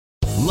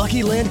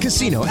Lucky Land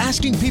Casino,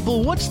 asking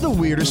people, what's the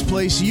weirdest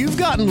place you've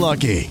gotten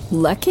lucky?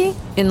 Lucky?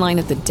 In line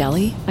at the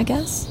deli, I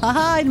guess?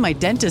 Aha, in my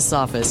dentist's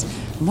office.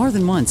 More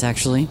than once,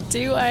 actually.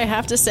 Do I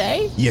have to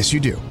say? Yes, you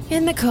do.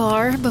 In the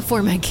car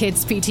before my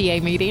kids'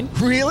 PTA meeting.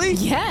 Really?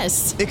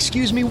 Yes.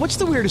 Excuse me, what's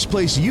the weirdest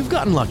place you've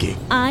gotten lucky?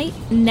 I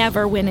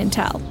never win and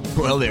tell.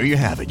 Well, there you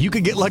have it. You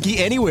can get lucky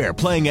anywhere,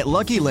 playing at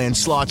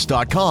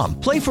LuckyLandSlots.com.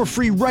 Play for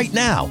free right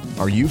now.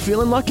 Are you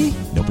feeling lucky?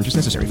 No purchase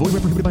necessary. Void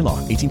where prohibited by law.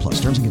 18+.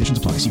 Terms and conditions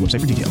apply. See website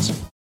for details.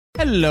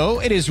 Hello,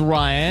 it is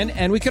Ryan,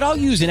 and we could all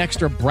use an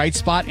extra bright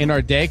spot in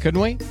our day, couldn't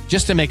we?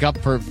 Just to make up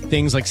for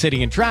things like sitting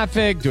in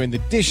traffic, doing the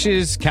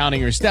dishes, counting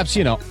your steps,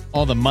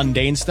 all the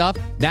mundane stuff.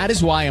 That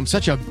is why I'm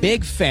such a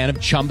big fan of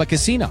Chumba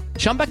Casino.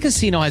 Chumba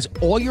Casino has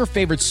all your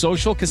favorite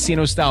social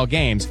casino-style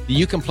games that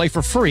you can play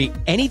for free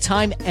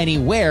anytime,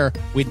 anywhere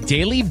with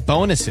daily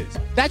bonuses.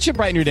 That should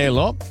brighten your day a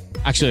little.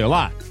 Actually, a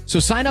lot.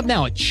 So sign up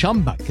now at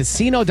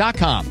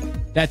ChumbaCasino.com.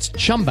 That's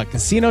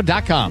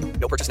ChumbaCasino.com.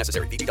 No purchase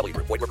necessary. VGW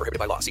Group. Void where prohibited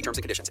by law. See terms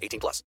and conditions.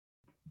 18+.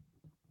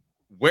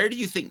 Where do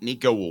you think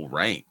Nico will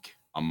rank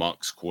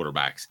amongst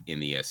quarterbacks in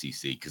the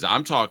SEC? Because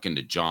I'm talking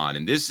to John,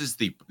 and this is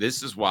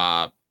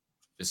what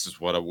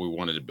we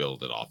wanted to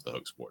build it Off the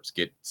Hook Sports.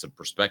 Get some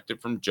perspective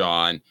from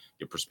John,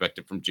 get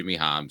perspective from Jimmy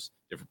Himes,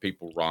 different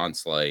people, Ron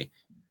Slay.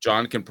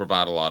 John can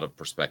provide a lot of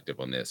perspective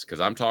on this because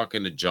I'm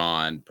talking to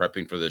John,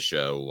 prepping for the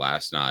show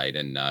last night,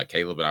 and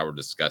Caleb and I were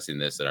discussing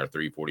this at our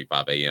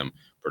 3:45 a.m.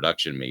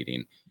 production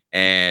meeting.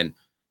 And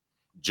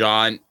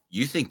John,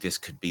 you think this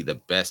could be the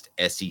best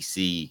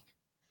SEC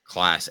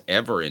class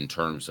ever in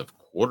terms of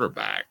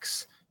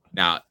quarterbacks.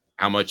 Now,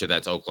 how much of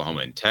that's Oklahoma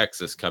and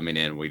Texas coming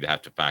in, we'd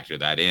have to factor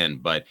that in.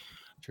 But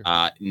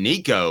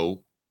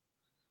Nico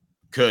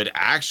could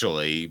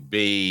actually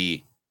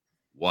be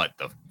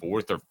the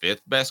fourth or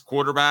fifth best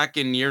quarterback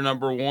in year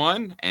number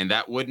one, and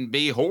that wouldn't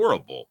be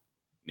horrible.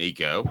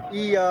 Nico.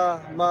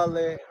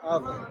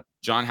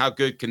 John, how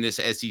good can this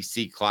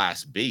SEC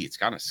class be? It's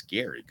kind of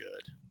scary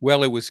good.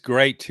 Well, it was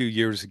great 2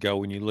 years ago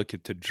when you look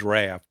at the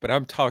draft, but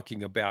I'm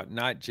talking about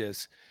not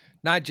just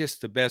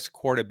the best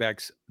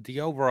quarterbacks, the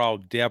overall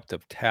depth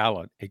of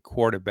talent at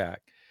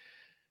quarterback.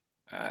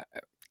 I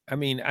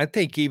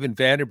think even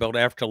Vanderbilt,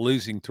 after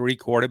losing 3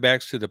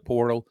 quarterbacks to the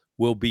portal,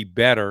 will be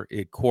better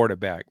at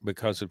quarterback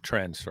because of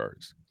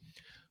transfers.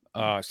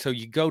 So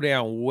you go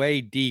down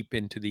way deep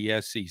into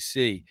the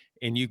SEC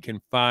and you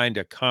can find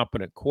a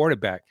competent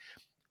quarterback.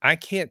 I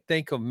can't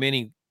think of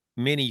many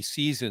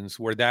seasons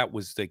where that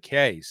was the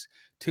case.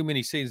 Too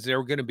many seasons. There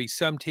were going to be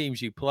some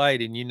teams you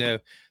played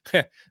and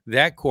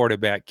that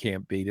quarterback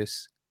can't beat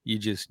us. You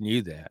just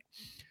knew that.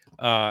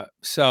 I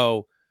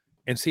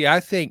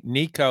think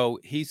Nico,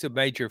 he's a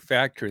major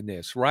factor in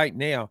this. Right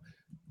now,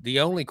 the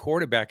only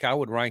quarterback I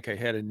would rank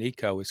ahead of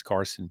Nico is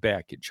Carson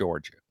Beck at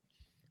Georgia.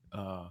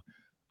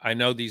 I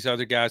know these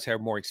other guys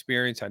have more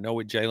experience. I know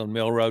what Jalen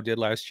Milroe did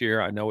last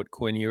year. I know what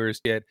Quinn Ewers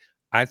did.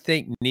 I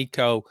think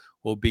Nico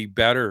will be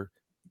better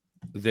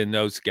than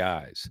those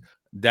guys.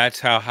 That's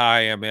how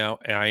high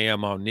I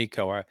am on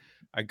Nico.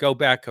 I go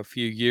back a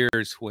few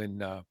years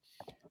when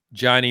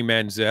Johnny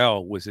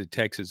Manziel was at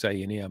Texas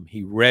A&M.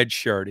 He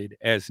redshirted,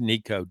 as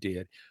Nico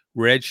did.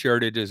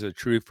 Redshirted as a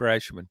true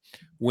freshman,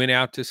 went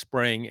out to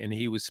spring, and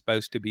he was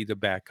supposed to be the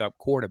backup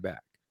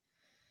quarterback.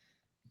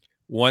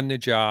 Won the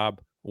job,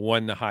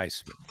 won the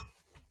Heisman,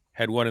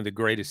 had one of the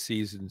greatest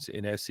seasons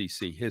in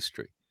SEC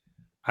history.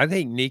 I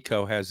think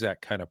Nico has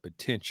that kind of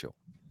potential,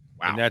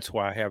 and that's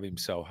why I have him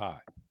so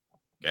high.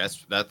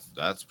 Yes,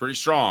 that's pretty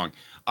strong.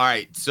 All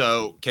right,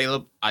 so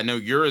Caleb, I know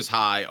you're as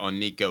high on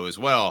Nico as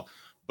well.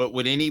 But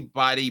would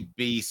anybody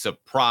be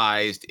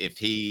surprised if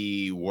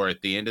he were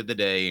at the end of the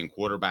day in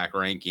quarterback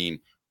ranking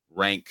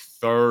rank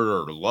third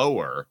or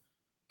lower,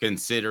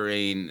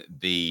 considering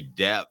the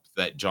depth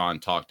that John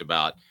talked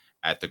about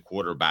at the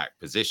quarterback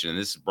position? And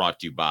this is brought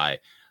to you by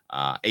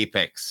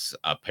Apex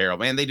Apparel.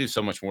 Man, they do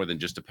so much more than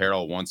just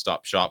apparel,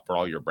 one-stop shop for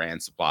all your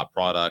brand supply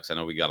products. I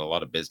know we got a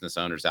lot of business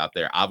owners out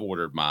there. I've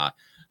ordered my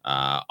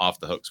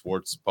Off the Hook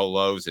Sports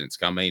polos, and it's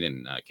coming,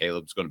 and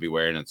Caleb's going to be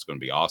wearing it. It's going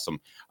to be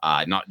awesome.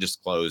 Not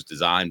just clothes,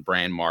 design,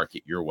 brand,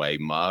 market your way,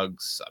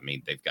 mugs. I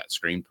mean, they've got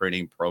screen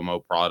printing,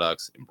 promo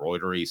products,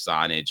 embroidery,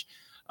 signage.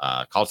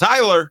 Call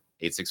Tyler,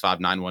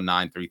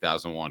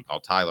 865-919-3001. Call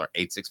Tyler,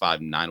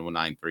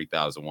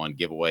 865-919-3001.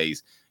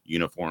 Giveaways,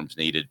 uniforms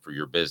needed for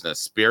your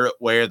business. Spirit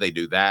Wear, they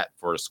do that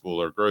for a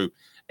school or group.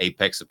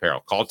 Apex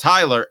Apparel. Call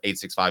Tyler,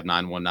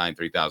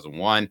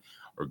 865-919-3001.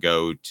 Or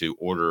go to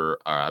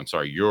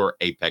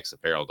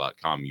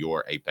yourapexapparel.com,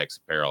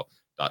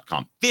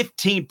 yourapexapparel.com.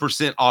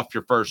 15% off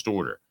your first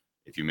order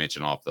if you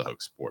mention Off the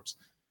Hook Sports.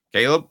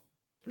 Caleb,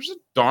 there's a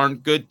darn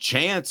good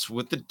chance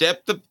with the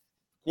depth of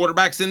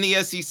quarterbacks in the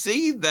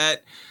SEC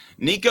that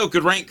Nico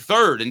could rank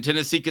third and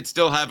Tennessee could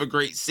still have a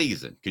great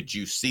season. Could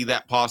you see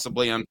that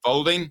possibly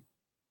unfolding?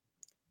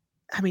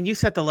 I mean, you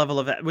set the level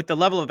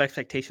of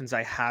expectations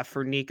I have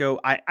for Nico.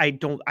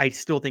 I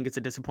still think it's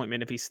a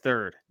disappointment if he's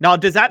third. Now,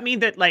 does that mean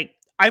that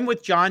I'm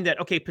with John that,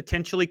 okay,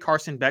 potentially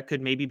Carson Beck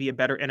could maybe be a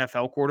better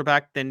NFL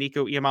quarterback than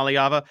Nico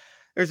Iamaleava?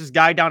 There's this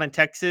guy down in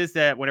Texas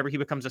that whenever he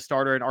becomes a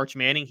starter in Arch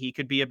Manning, he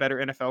could be a better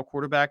NFL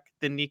quarterback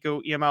than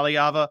Nico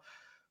Iamaleava.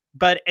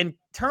 But in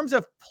terms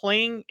of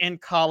playing in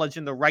college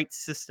in the right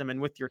system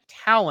and with your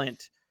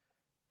talent,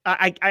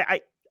 I'll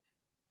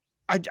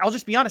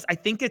just be honest. I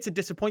think it's a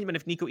disappointment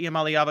if Nico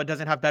Iamaleava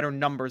doesn't have better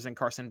numbers than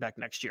Carson Beck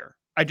next year.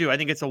 I do. I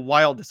think it's a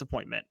wild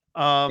disappointment.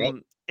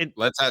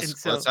 Let's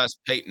ask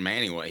Peyton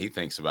Manning what he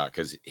thinks about,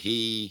 because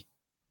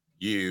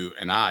you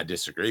and I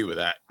disagree with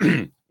that.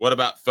 What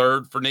about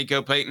third for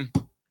Nico, Peyton?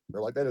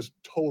 They're like, that is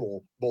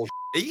total bullshit.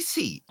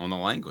 Easy on the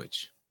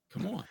language.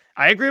 Come on.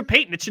 I agree with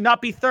Peyton. It should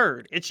not be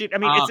third. It should. I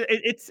mean,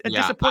 it's a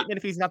disappointment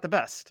if he's not the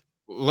best.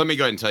 Let me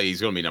go ahead and tell you, he's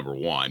going to be number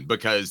one,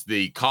 because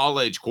the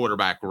college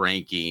quarterback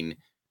ranking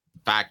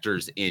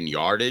factors in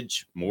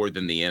yardage more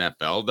than the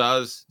NFL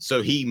does.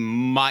 So he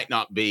might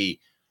not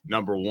be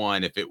number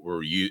one if we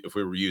were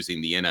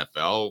using the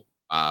NFL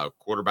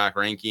quarterback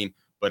ranking.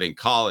 But in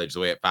college, the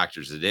way it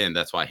factors it in,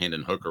 that's why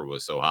Hendon Hooker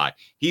was so high.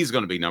 He's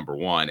going to be number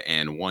one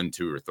and 1,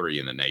 2, or 3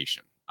 in the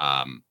nation.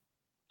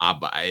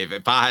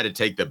 If I had to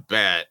take the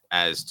bet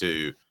as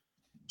to,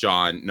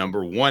 John,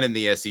 number one in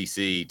the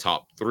SEC,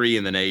 top 3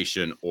 in the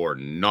nation, or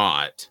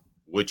not,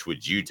 which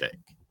would you take?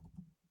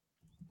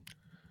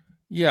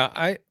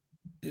 Yeah,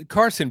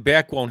 Carson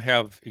Beck won't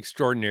have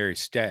extraordinary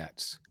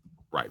stats.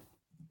 Right.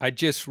 I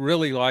just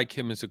really like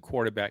him as a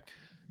quarterback.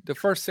 The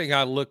first thing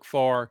I look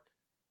for,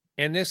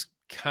 and this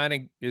kind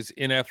of is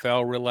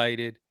NFL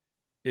related,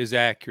 is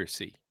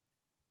accuracy,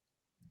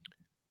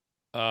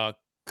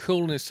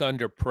 coolness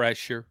under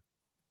pressure,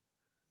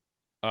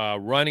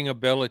 running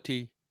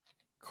ability.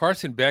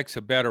 Carson Beck's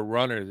a better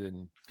runner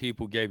than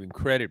people gave him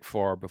credit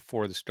for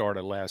before the start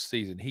of last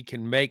season. He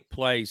can make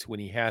plays when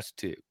he has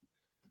to.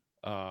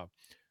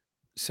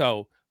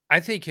 So I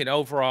think in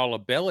overall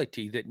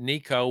ability that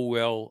Nico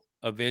will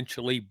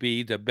eventually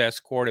be the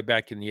best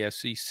quarterback in the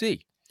SEC.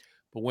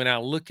 But when I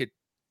look at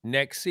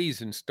next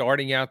season,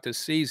 starting out this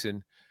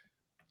season,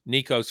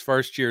 Nico's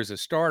first year as a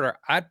starter,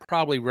 I'd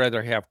probably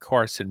rather have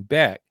Carson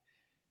Beck.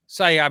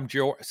 Say I'm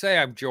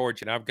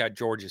George and I've got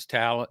George's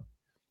talent,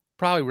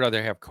 probably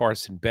rather have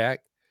Carson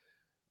Beck.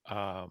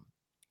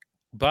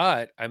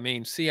 But I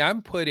mean,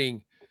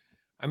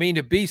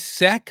 to be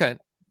second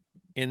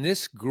in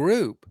this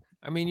group,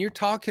 I mean, you're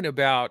talking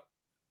about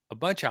a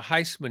bunch of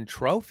Heisman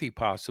Trophy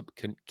possible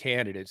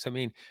candidates. I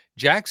mean,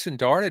 Jackson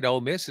Dart at Ole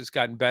Miss has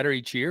gotten better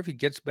each year. If he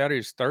gets better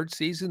his third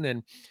season,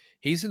 then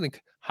he's in the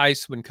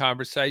Heisman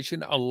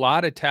conversation. A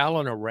lot of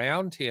talent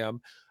around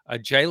him.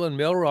 Jalen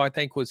Milroe, I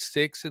think, was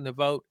 6th in the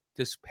vote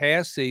this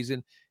past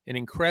season. An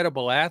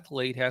incredible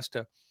athlete,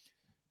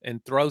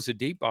 and throws a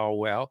deep ball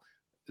well.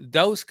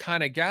 Those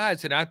kind of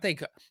guys, and I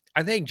think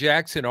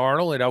Jackson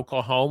Arnold at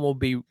Oklahoma will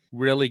be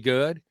really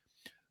good.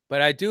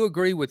 But I do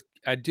agree with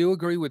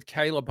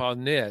Caleb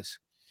on this.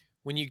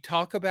 When you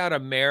talk about a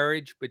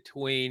marriage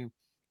between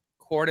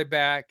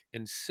quarterback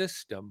and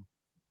system,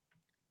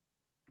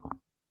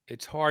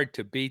 it's hard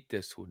to beat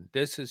this one.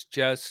 This is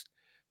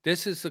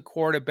the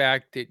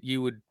quarterback that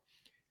you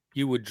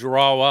would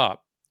draw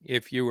up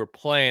if you were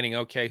planning,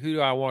 okay, who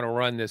do I want to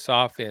run this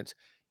offense?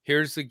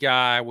 Here's the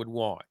guy I would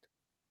want.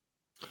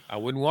 I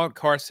wouldn't want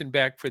Carson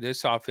Beck for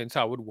this offense.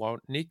 I would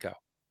want Nico.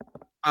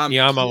 Let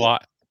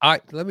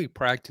me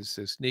practice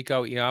this.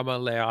 Nico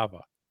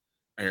Iamaleava.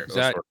 Is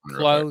that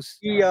close?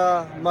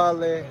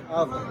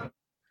 Iamaleava.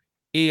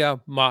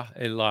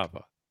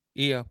 Iamaleava.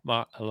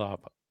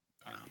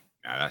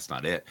 No, that's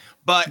not it.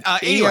 But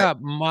anyway.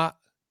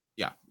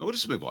 Yeah, we'll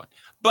just move on.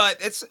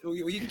 But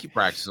you can keep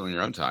practicing on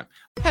your own time.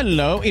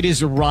 Hello, it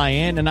is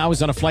Ryan, and I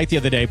was on a flight the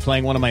other day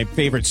playing one of my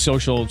favorite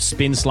social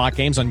spin slot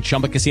games on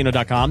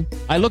ChumbaCasino.com.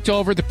 I looked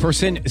over at the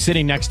person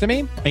sitting next to me,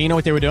 and you know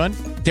what they were doing?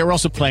 They were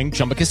also playing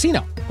Chumba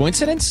Casino.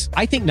 Coincidence?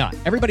 I think not.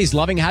 Everybody's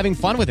loving having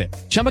fun with it.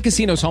 Chumba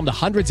Casino is home to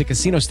hundreds of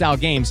casino-style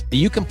games that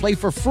you can play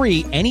for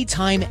free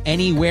anytime,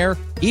 anywhere,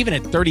 even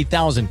at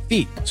 30,000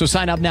 feet. So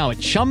sign up now at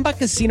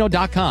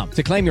ChumbaCasino.com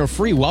to claim your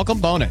free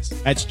welcome bonus.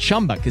 That's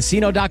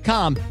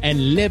ChumbaCasino.com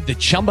and live the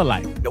Chumba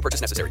life. No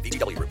purchase necessary.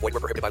 VGW. Void where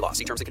prohibited by law.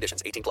 See terms and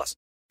conditions. 18+.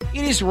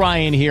 It is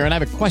Ryan here, and I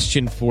have a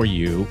question for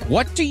you.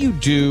 What do you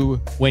do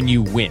when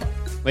you win?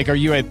 Like, are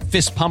you a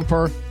fist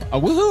pumper, a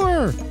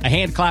woohooer, a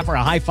hand clapper,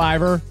 a high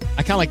fiver?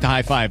 I kind of like the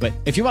high five, but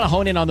if you want to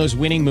hone in on those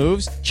winning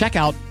moves, check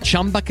out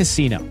Chumba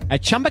Casino.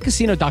 At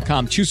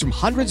ChumbaCasino.com, choose from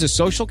hundreds of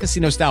social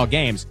casino-style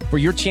games for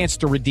your chance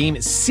to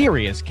redeem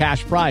serious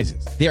cash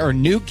prizes. There are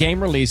new game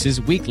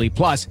releases weekly,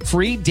 plus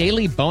free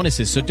daily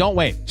bonuses, so don't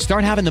wait.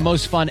 Start having the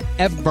most fun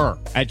ever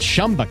at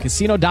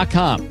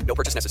ChumbaCasino.com. No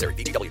purchase necessary.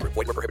 VGW. Void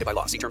where prohibited by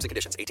law. See terms and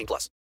conditions.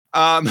 18+.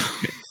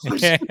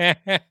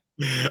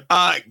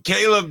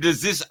 Caleb,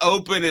 does this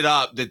open it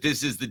up that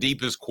this is the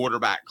deepest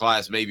quarterback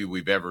class maybe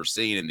we've ever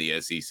seen in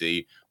the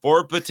SEC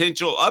for a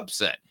potential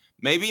upset?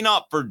 Maybe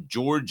not for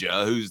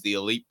Georgia, who's the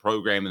elite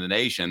program in the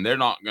nation. They're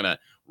not going to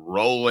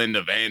roll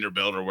into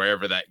Vanderbilt or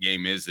wherever that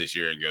game is this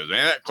year and goes,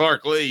 man, that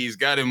Clark Lee, he's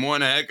got him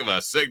one heck of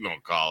a signal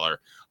caller.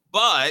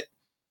 But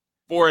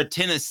for a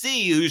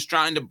Tennessee who's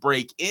trying to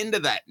break into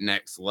that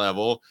next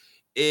level,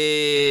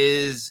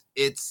 is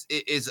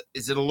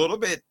it a little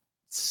bit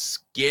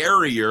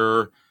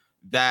scarier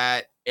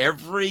that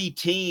every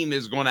team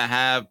is going to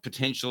have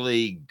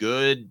potentially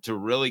good to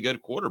really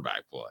good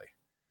quarterback play.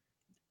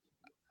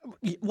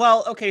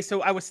 Well, okay,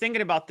 so I was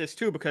thinking about this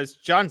too because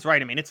John's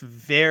right. I mean, it's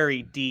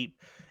very deep.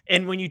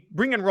 And when you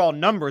bring in raw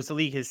numbers, the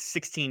league has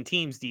 16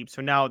 teams deep.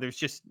 So now there's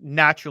just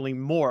naturally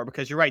more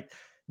because you're right.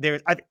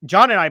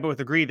 John and I both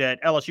agree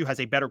that LSU has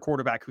a better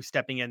quarterback who's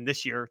stepping in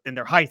this year than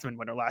their Heisman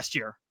winner last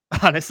year.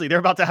 Honestly, they're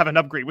about to have an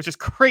upgrade, which is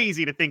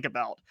crazy to think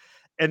about.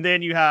 And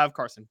then you have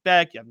Carson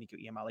Beck, you have Nico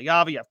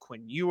Iamaleava, you have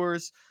Quinn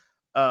Ewers.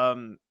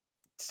 You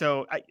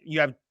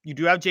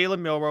do have Jalen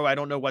Milroe. I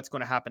don't know what's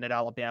going to happen at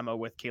Alabama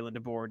with Kalen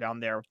DeBoer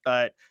down there,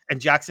 and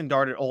Jackson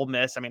Dart at Ole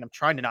Miss. I mean, I'm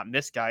trying to not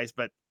miss guys,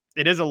 but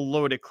it is a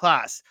loaded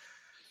class.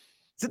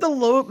 Is it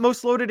the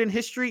most loaded in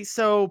history?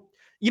 So,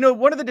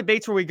 one of the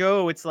debates where we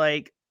go, it's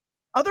like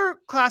other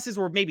classes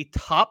were maybe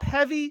top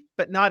heavy,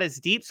 but not as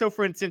deep. So,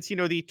 for instance,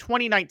 the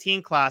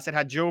 2019 class, it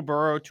had Joe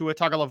Burrow, Tua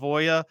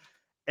Tagovailoa,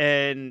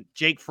 and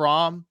Jake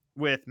Fromm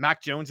with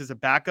Mac Jones as a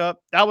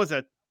backup. That was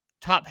a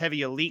top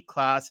heavy elite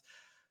class.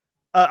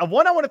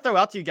 One I want to throw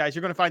out to you guys,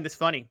 you're going to find this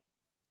funny.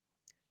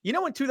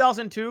 In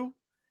 2002,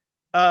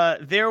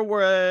 there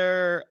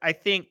were, I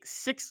think,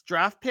 6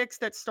 draft picks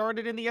that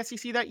started in the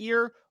SEC that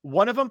year.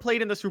 One of them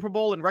played in the Super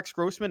Bowl in Rex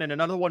Grossman, and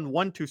another one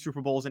won 2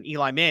 Super Bowls in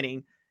Eli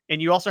Manning.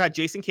 And you also had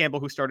Jason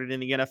Campbell, who started in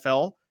the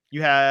NFL.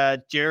 You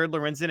had Jared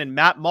Lorenzen and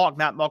Matt Malk.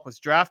 Matt Malk was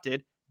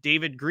drafted.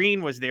 David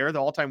Green was there,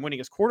 the all-time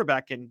winningest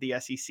quarterback in the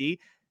SEC.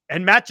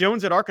 And Matt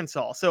Jones at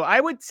Arkansas. So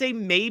I would say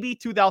maybe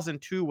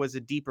 2002 was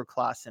a deeper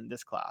class than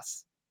this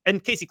class.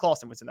 And Casey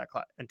Clausen was in that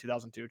class in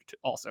 2002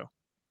 also.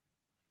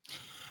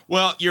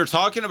 Well, you're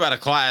talking about a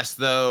class,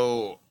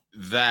 though,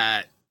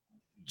 that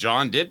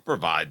John did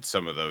provide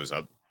some of those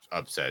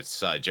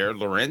upsets. Jared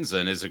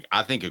Lorenzen is,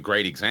 I think, a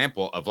great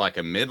example of like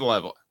a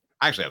mid-level.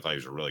 Actually, I thought he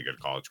was a really good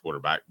college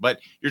quarterback. But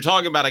you're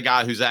talking about a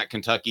guy who's at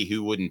Kentucky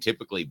who wouldn't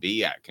typically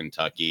be at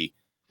Kentucky.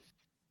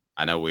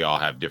 I know we all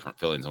have different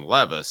feelings on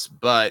Levis,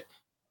 but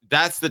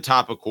that's the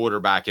type of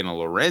quarterback in a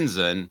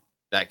Lorenzen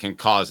that can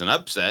cause an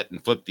upset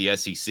and flip the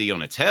SEC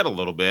on its head a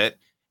little bit.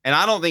 And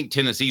I don't think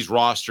Tennessee's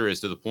roster is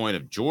to the point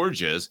of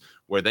Georgia's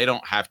where they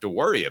don't have to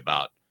worry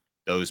about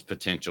those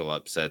potential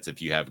upsets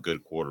if you have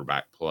good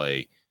quarterback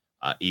play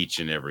each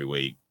and every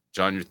week.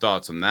 John, your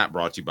thoughts on that?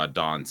 Brought to you by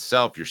Don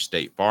Self, your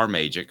State Farm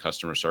agent.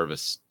 Customer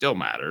service still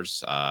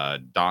matters.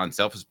 Don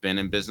Self has been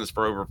in business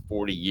for over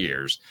 40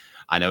 years.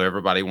 I know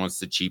everybody wants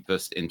the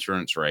cheapest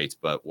insurance rates,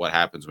 but what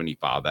happens when you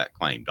file that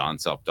claim?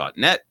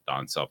 DonSelf.net,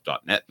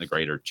 DonSelf.net in the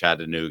greater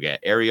Chattanooga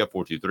area,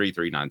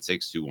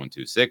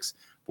 423-396-2126,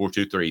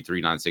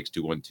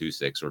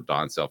 423-396-2126, or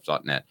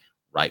DonSelf.net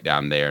right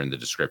down there in the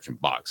description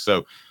box.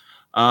 So,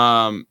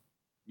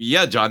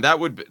 yeah, John, that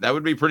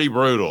would be pretty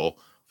brutal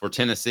for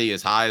Tennessee,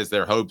 as high as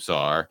their hopes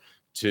are,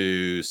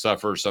 to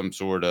suffer some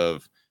sort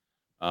of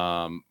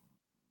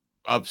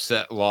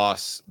upset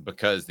loss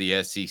because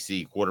the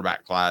SEC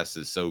quarterback class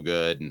is so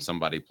good and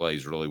somebody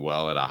plays really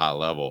well at a high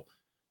level.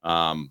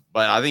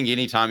 But I think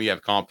anytime you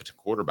have competent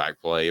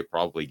quarterback play, it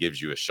probably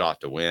gives you a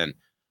shot to win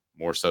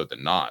more so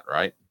than not,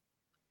 right?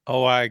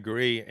 Oh, I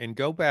agree. And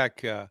go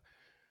back a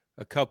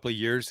couple of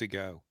years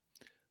ago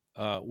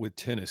with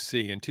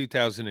Tennessee in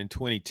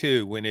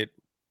 2022 when it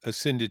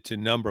ascended to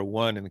number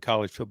 1 in the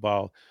college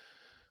football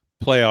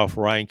playoff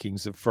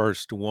rankings, the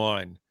first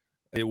one.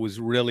 It was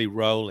really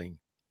rolling.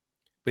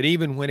 But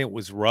even when it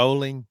was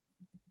rolling,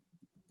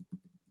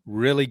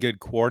 really good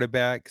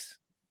quarterbacks,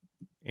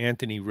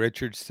 Anthony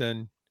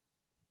Richardson,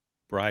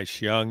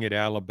 Bryce Young at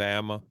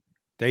Alabama,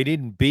 they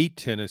didn't beat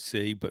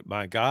Tennessee, but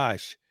my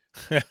gosh,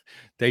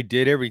 they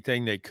did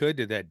everything they could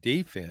to that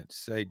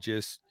defense. They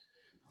just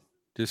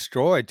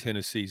destroyed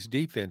Tennessee's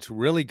defense.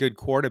 Really good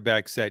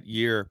quarterbacks that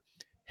year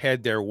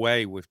had their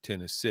way with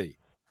Tennessee.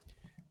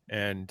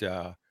 And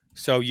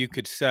so you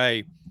could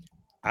say,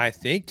 I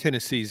think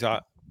Tennessee's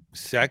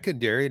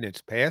secondary and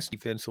its pass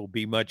defense will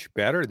be much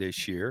better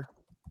this year.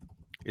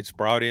 It's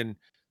brought in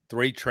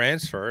 3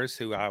 transfers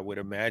who I would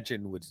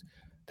imagine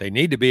they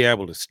need to be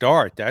able to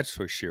start. That's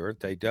for sure. If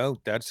they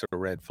don't, that's a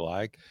red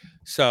flag.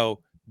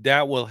 So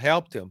that will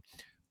help them.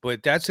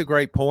 But that's a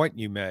great point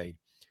you made.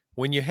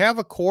 When you have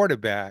a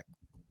quarterback,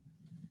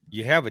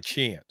 you have a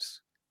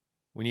chance.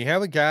 When you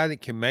have a guy that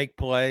can make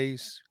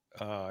plays,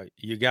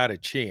 you got a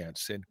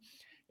chance.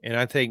 And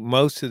I think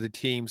most of the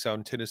teams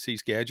on Tennessee's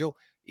schedule,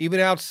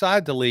 even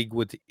outside the league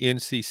with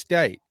NC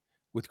State,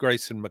 with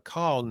Grayson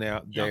McCall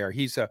now there,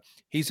 he's a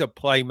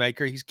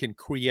playmaker. He can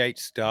create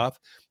stuff.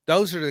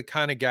 Those are the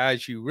kind of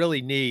guys you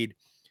really need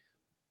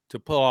to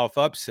pull off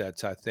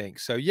upsets, I think.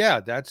 So yeah,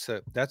 that's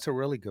a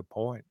really good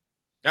point.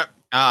 Yep.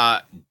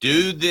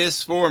 Do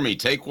this for me.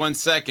 Take 1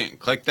 second.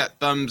 Click that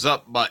thumbs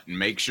up button.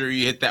 Make sure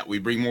you hit that. We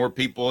bring more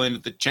people into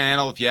the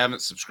channel. If you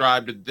haven't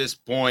subscribed at this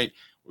point,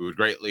 we would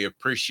greatly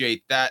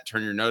appreciate that.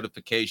 Turn your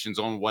notifications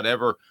on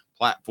whatever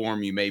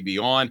platform you may be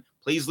on.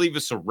 Please leave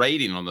us a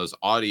rating on those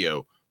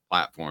audio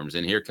platforms.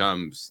 And here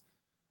comes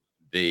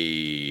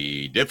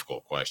the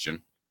difficult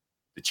question,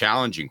 the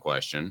challenging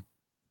question.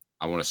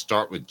 I want to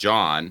start with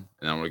John,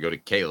 and I want to go to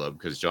Caleb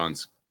because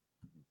John's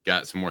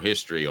got some more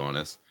history on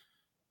us.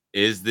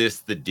 Is this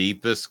the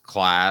deepest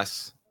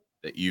class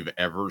that you've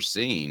ever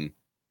seen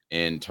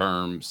in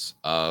terms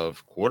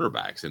of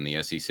quarterbacks in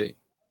the SEC?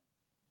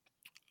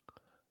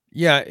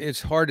 Yeah,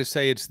 it's hard to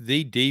say it's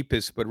the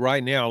deepest, but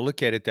right now,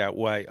 look at it that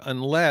way.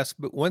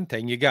 But one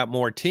thing, you got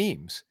more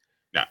teams.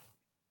 Yeah.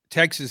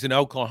 Texas and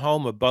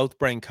Oklahoma both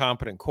bring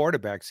competent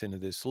quarterbacks into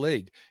this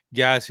league,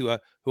 guys who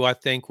I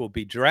think will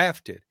be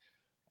drafted.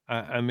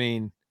 I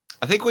mean,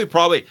 I think we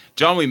probably,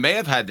 John, we may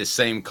have had the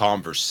same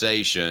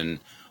conversation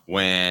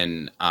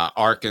when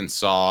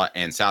Arkansas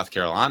and South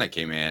Carolina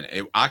came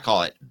in. I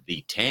call it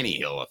the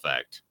Tannehill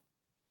effect.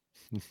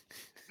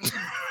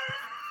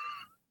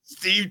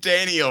 Steve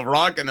Tannehill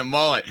rocking the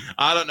mullet.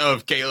 I don't know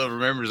if Caleb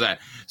remembers that.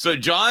 So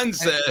John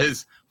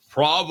says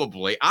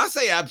probably. I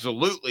say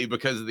absolutely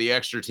because of the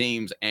extra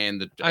teams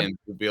and the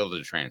ability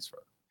to transfer.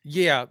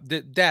 Yeah,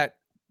 that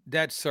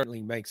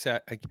certainly makes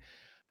that.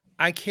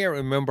 I can't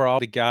remember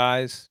all the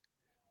guys,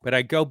 but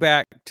I go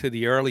back to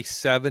the early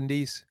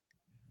 70s.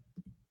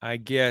 I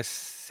guess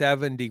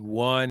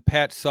 71.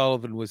 Pat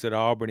Sullivan was at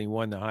Auburn. He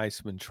won the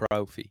Heisman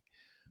Trophy.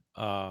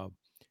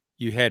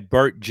 You had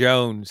Burt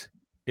Jones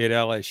at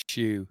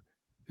LSU,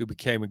 who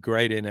became a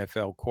great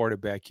NFL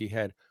quarterback. You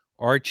had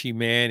Archie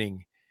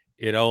Manning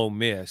at Ole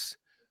Miss.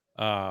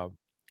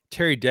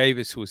 Terry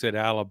Davis was at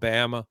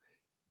Alabama,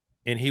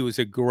 and he was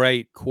a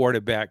great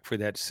quarterback for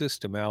that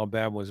system.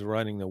 Alabama was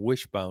running the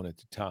wishbone at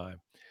the time.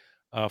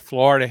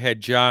 Florida had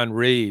John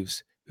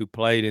Reeves, who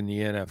played in the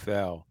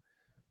NFL.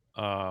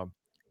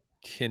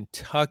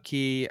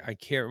 Kentucky, I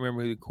can't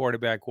remember who the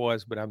quarterback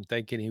was, but I'm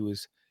thinking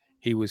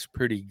he was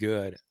pretty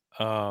good.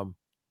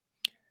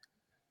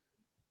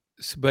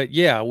 But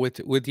yeah,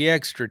 with the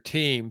extra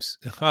teams,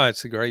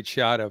 it's a great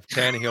shot of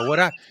Tannehill.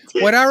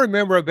 What I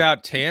remember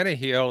about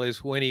Tannehill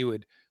is when he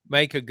would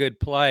make a good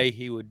play,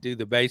 he would do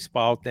the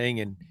baseball thing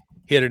and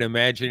hit an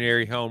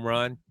imaginary home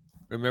run.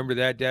 Remember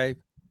that, Dave?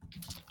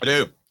 I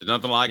do. There's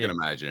nothing like Yeah. an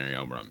imaginary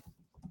home run.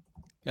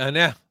 I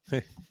know.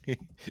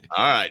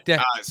 All right,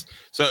 guys.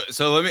 So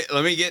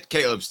let me get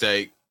Caleb's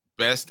take.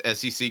 Best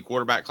SEC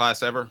quarterback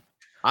class ever.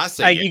 I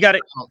say you got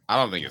it. I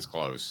don't think it's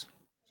close.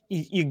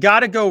 You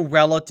got to go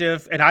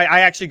relative, and I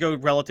actually go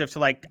relative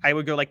to I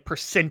would go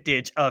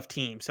percentage of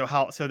teams. So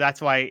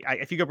that's why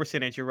if you go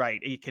percentage, you're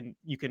right. You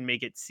can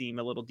make it seem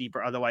a little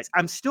deeper. Otherwise,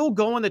 I'm still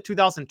going the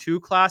 2002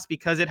 class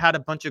because it had a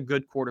bunch of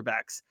good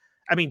quarterbacks.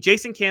 I mean,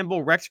 Jason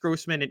Campbell, Rex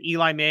Grossman, and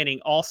Eli Manning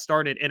all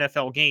started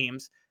NFL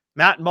games.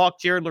 Matt Mock,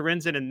 Jared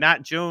Lorenzen, and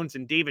Matt Jones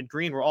and David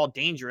Green were all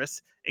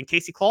dangerous, and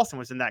Casey Clausen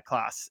was in that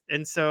class.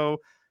 And so,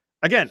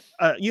 again,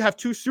 you have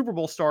 2 Super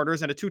Bowl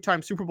starters and a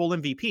 2-time Super Bowl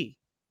MVP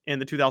in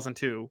the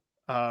 2002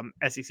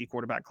 SEC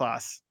quarterback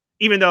class.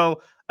 Even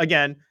though,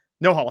 again,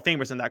 no Hall of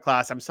Famers in that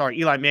class. I'm sorry,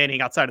 Eli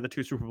Manning, outside of the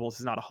 2 Super Bowls,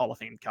 is not a Hall of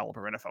Fame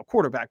caliber NFL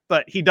quarterback,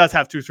 but he does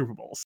have 2 Super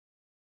Bowls.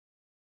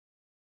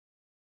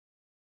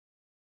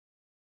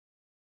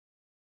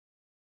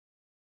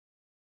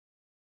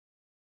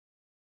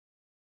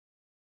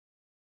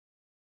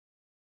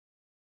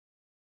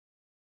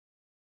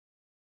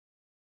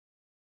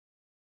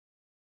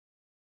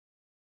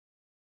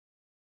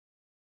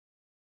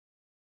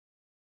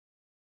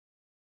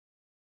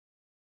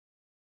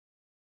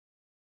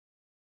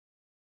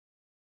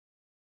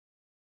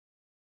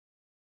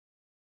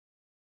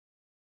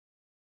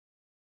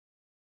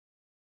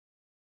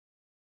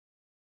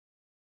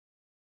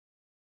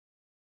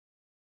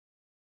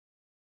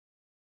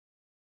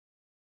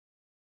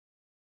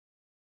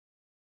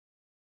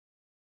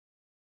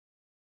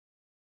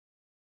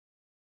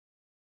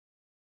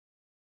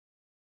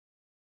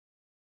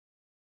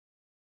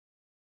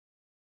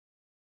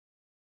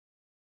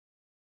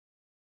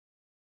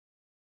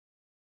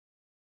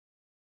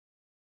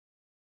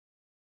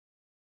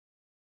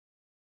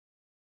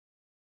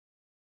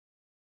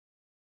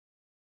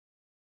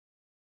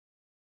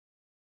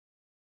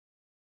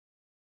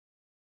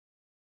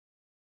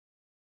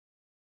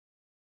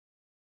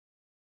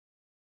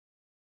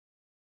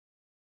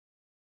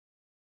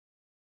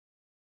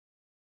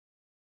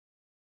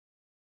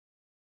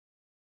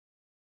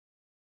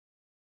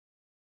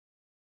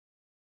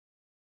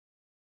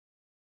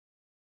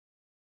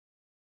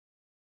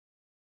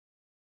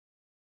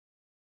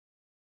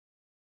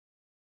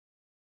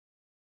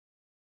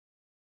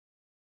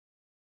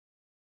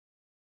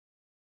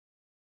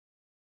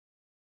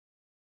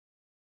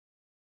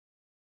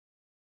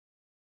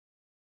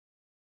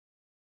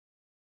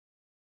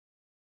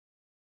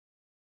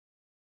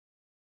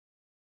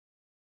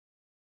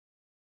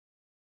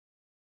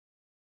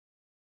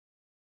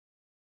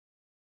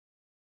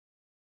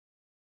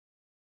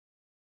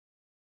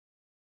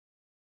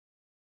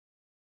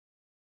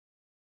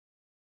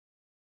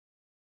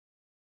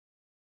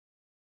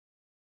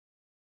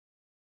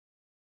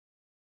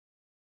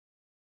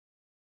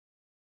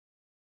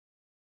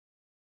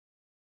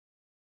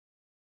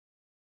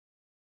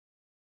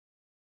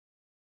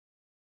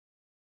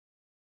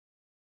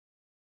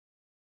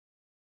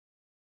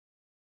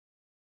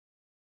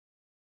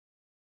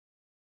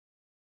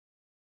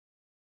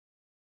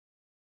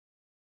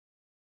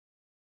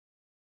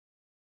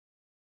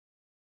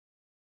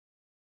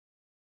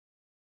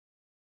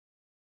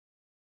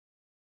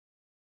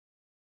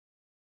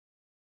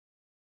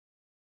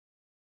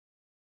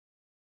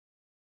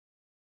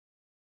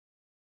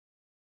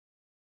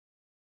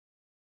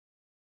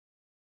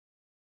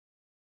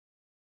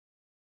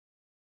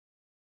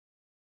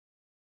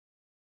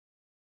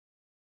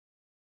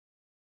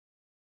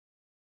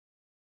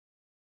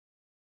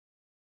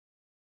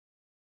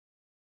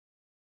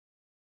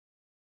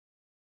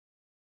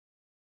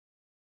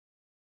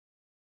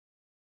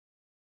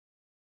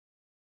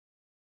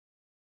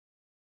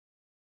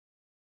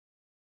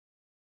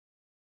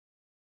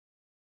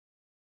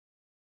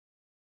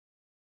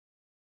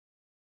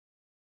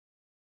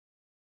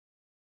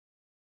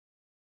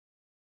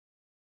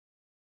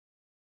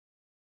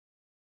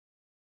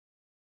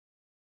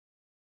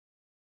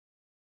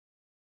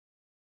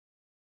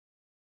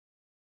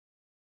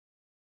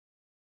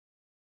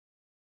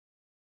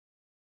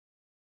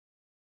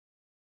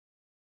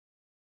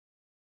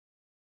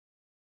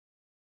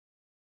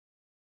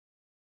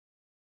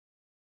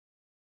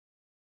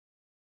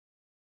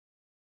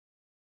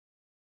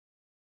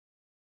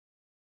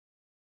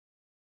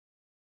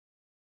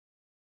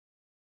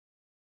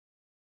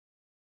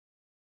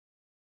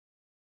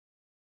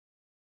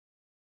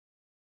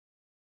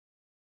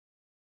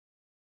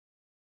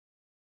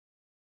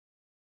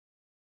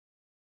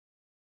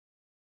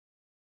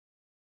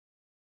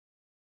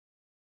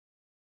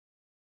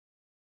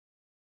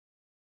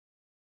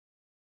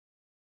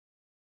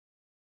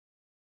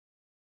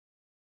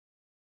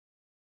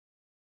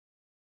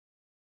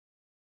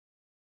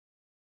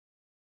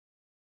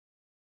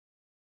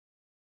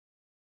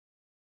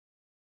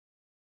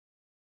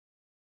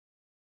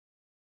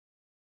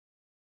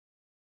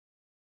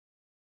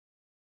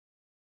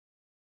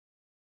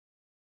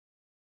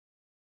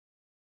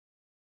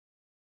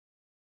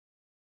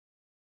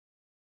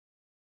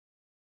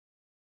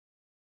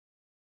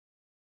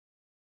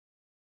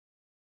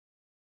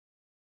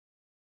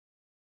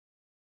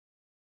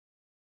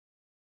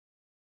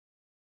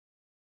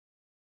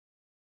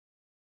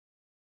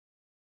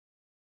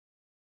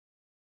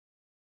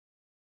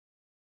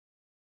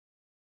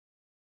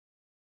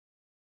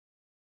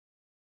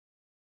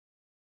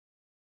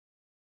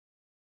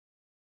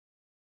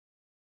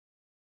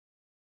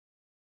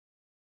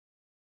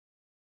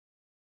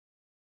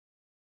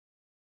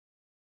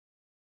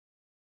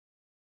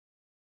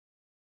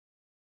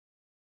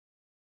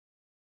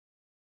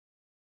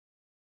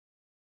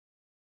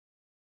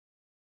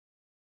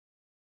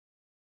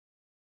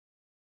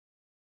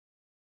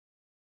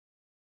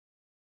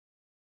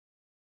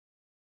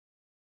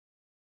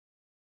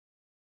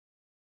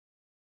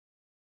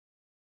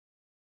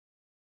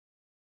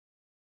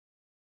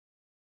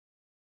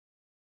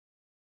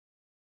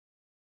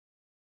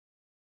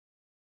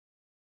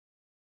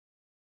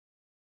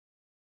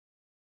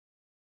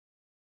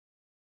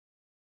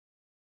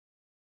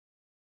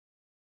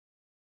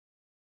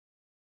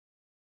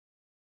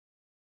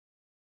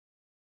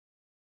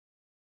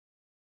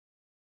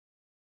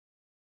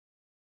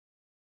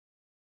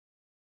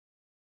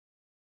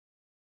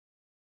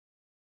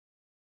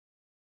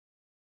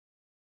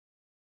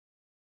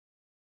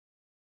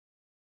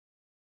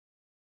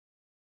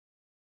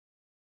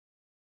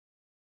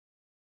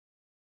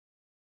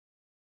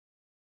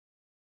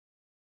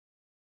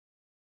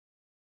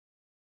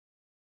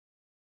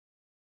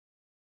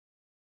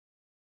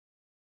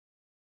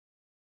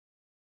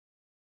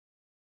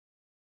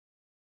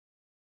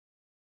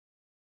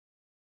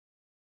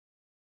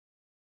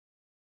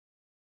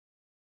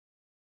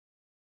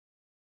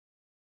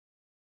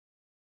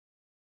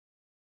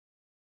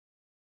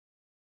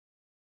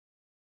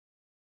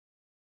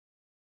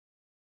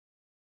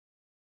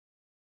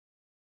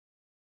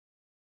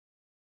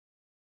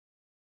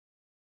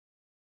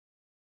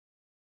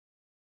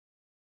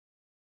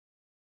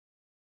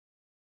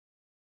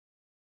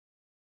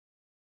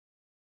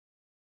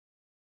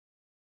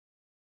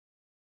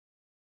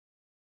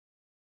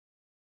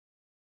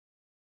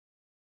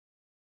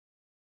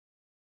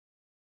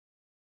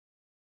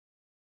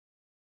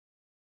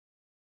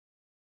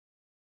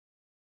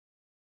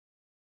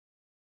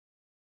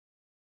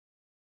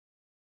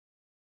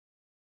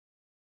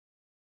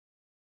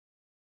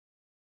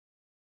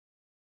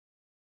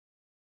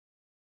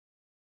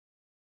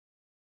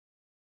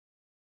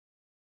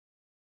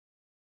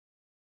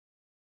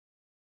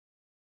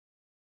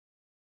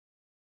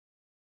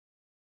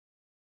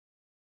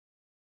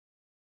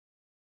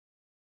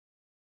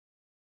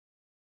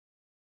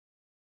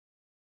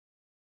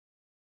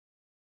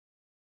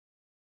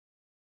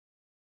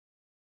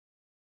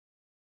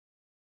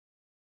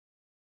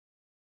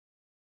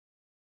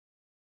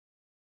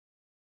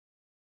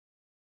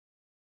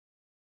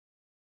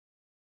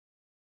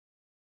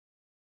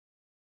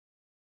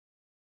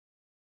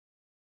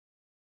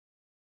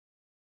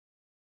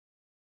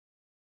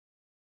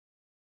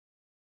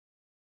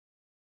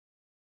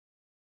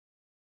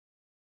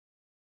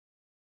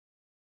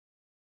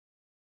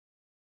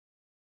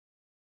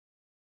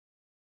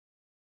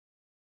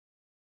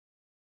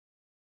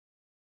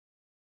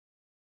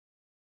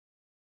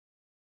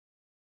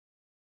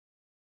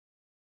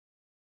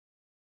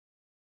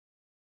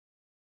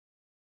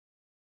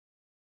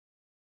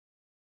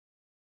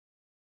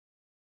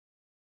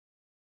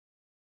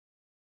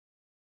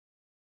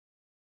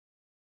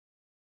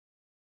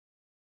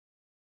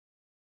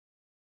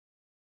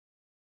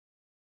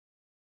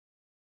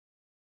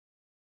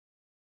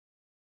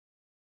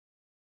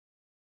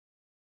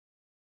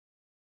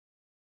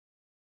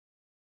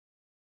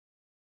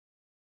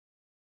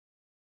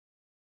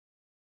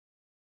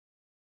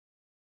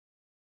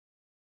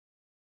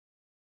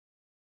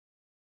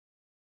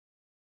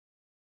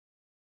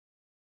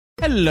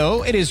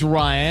 Hello, it is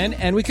Ryan,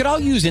 and we could all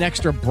use an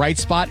extra bright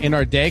spot in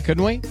our day,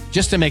 couldn't we?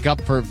 Just to make up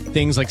for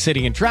things like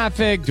sitting in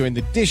traffic, doing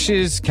the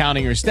dishes,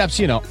 counting your steps,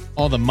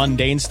 all the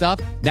mundane stuff.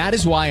 That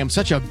is why I'm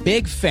such a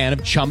big fan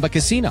of Chumba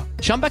Casino.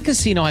 Chumba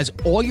Casino has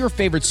all your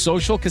favorite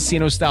social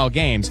casino-style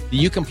games that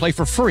you can play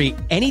for free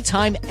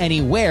anytime,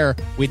 anywhere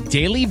with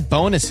daily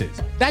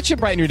bonuses. That should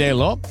brighten your day a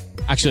little.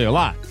 Actually, a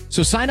lot.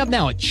 So sign up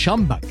now at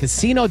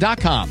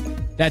ChumbaCasino.com.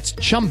 That's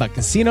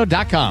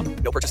ChumbaCasino.com.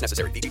 No purchase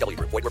necessary. VGW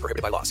Group. Void where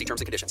prohibited by law. See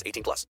terms and conditions.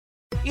 18+.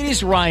 It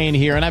is Ryan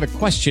here, and I have a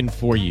question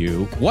for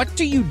you. What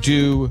do you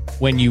do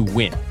when you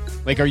win?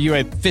 Like, are you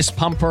a fist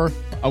pumper,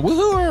 a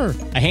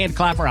woohooer, a hand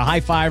clapper, a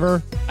high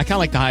fiver? I kind of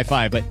like the high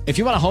five, but if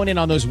you want to hone in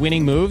on those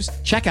winning moves,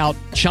 check out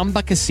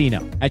Chumba Casino.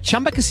 At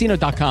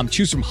ChumbaCasino.com,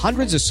 choose from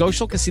hundreds of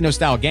social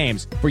casino-style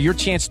games for your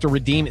chance to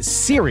redeem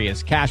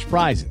serious cash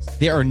prizes.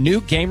 There are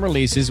new game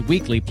releases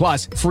weekly,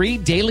 plus free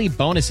daily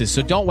bonuses,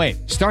 so don't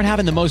wait. Start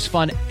having the most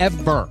fun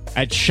ever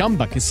at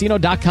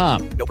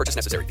ChumbaCasino.com. No purchase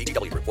necessary.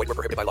 VGW Group. Void where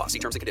prohibited by law. See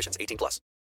terms and conditions. 18+.